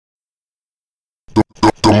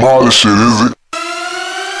demolish shit, Izzy.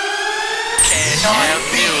 Cash App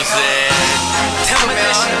music. Tell me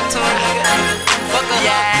that shit to a nigga. Fuck up.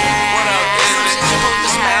 What up, Izzy? Some shit you supposed to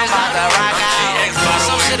smell about the rock out.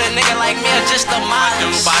 Some shit a nigga like me or just a model. My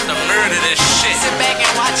dude about to murder this shit. Sit back and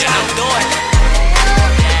watch how I do it.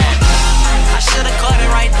 I should've caught it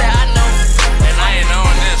right there, I know. And I ain't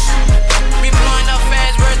on this. We blowing up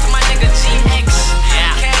fast, word to my nigga GX.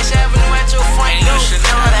 Yeah. Cash Avenue at your front door. You should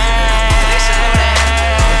know that.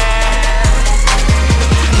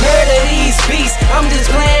 Murder these beasts, I'm just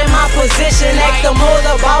playing my position. Act the most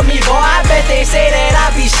about me, boy, I bet they say that I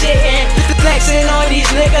be shitting. Flexing on these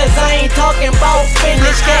niggas, I ain't talking about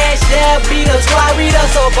finish. Cash, yeah, be the squad, we the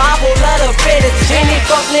survival of the fittest. Any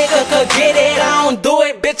fuck nigga could get it, I don't do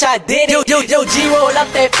it, bitch, I did it. Yo, G roll up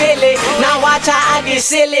that Philly, now watch how I get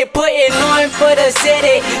silly. Putting on for the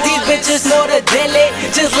city, these bitches know the dilly.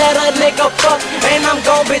 Just let a nigga fuck, and I'm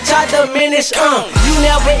gon' bitch, I diminish. You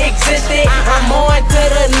never existed, I'm on to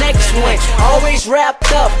the next one. Always wrapped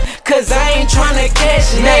up, cause I ain't tryna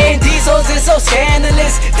catch nothing. These hoes is so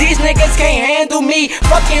scandalous, these niggas can't handle me.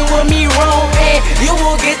 Fucking with me wrong, and you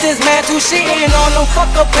will get this man too shitting on them. Fuck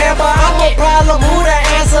a pamper, I'm a problem, who the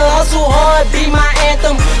answer? Hustle hard, be my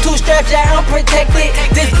anthem. Two straps, yeah, I'm protected.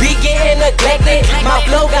 This beat getting neglected. My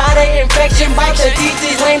flow got an infection, about to teach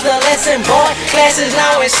these lames a lesson. Boy, class is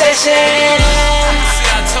now in session. See,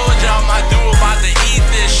 I told y'all my dude about to eat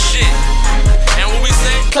this shit. And what we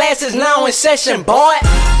say? Class is now in session, boy.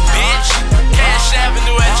 Bitch, Cash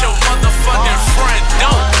Avenue at your motherfucking front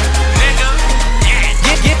door, nigga.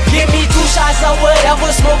 Give me 2 shots of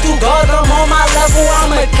whatever, smoke 2 guards, I'm on my level.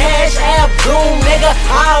 I'm a Cash App bloom, nigga.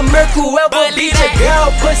 I'll murk whoever beat your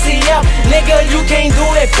girl pussy up, nigga. You can't do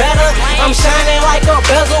it better. I'm shining like a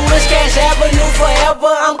bezel, it's Cash Avenue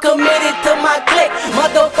forever. I'm committed to my clique,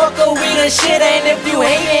 motherfucker. We the shit, and if you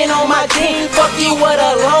hating on my team, fuck you with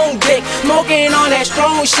a long dick. Smoking on that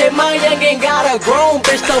strong shit. My youngin' got a grown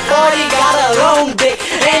bitch. The 40 got a long dick,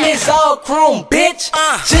 and it's all chrome, bitch.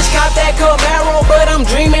 Just got that Camaro, but I'm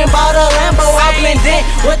dreaming about a Lambo. I blend in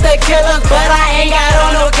with the killers, but I ain't got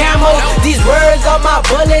on no camo. These words are my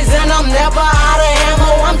bullets, and I'm never out of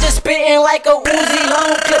ammo. I'm just spitting like a Uzi,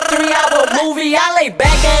 long clip, 3-hour movie. I lay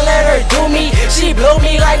back and let her do me. She blow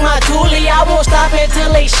me like my toolie. I won't stop until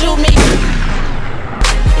they shoot me.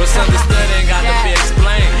 What's understood ain't got to be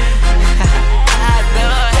explained.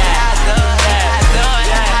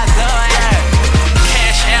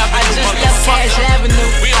 Cash Avenue.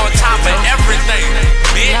 We on top of everything,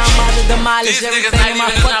 bitch. Now I'm about to demolish these everything niggas in my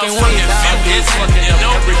not even fucking fucking way, dog. it's fucking, you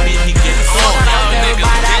know, every beat he gets on. Y'all niggas,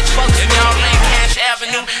 bitch. If y'all ain't Cash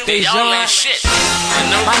Avenue, then y'all ain't shit. You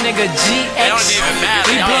know? My nigga GX,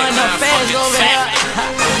 we blowing up fast over here.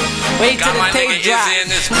 Wait till the tape drop. Izzy in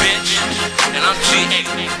this bitch, and I'm GX.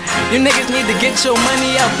 You niggas need to get your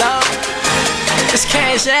money up, dog. It's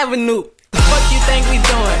Cash Avenue. The fuck you think we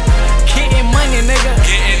doing? Getting money, nigga.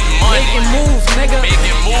 Getting money. Making moves, nigga.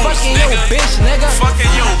 Making moves, fucking nigga. your bitch, nigga.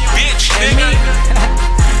 Fucking your bitch, And nigga.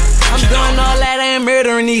 I'm doing all that and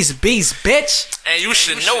murdering these beasts, bitch. And you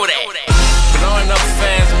should know that. Blowing up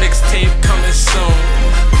fast mixtape coming soon.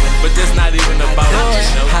 But this not even about it,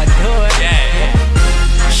 you know? I do it.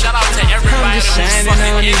 Yeah. Shout out to everybody who's shining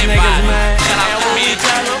fucking on these anybody. niggas, man. Shout out to me.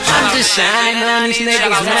 I'm just shining on these Shout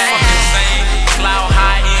niggas, out to man. fucking Zane, Cloud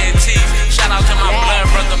High ENT. Shout out to my blood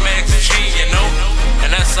brother Max G, you know? And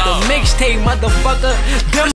that's all. The mixtape, motherfucker. Them